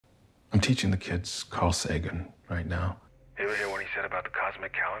I'm teaching the kids Carl Sagan right now. You ever hear what he said about the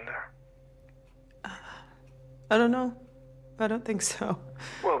cosmic calendar? I don't know. I don't think so.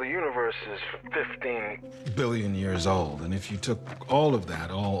 Well, the universe is 15 billion years old, and if you took all of that,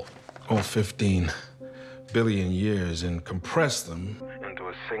 all 15 billion years, and compressed them into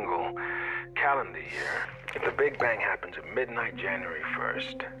a single calendar year, if the Big Bang happens at midnight January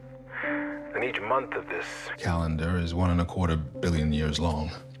 1st, then each month of this calendar is 1.25 billion years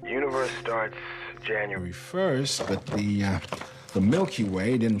long. The universe starts January 1st, but the Milky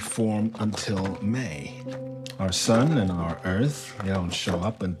Way didn't form until May. Our sun and our Earth, they don't show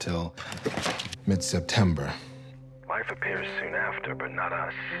up until mid-September. Life appears soon after, but not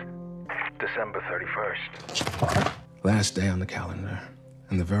us. December 31st. Last day on the calendar,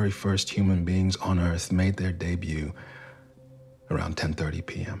 and the very first human beings on Earth made their debut around 10:30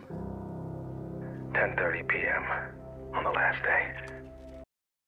 p.m. 10:30 p.m. on the last day.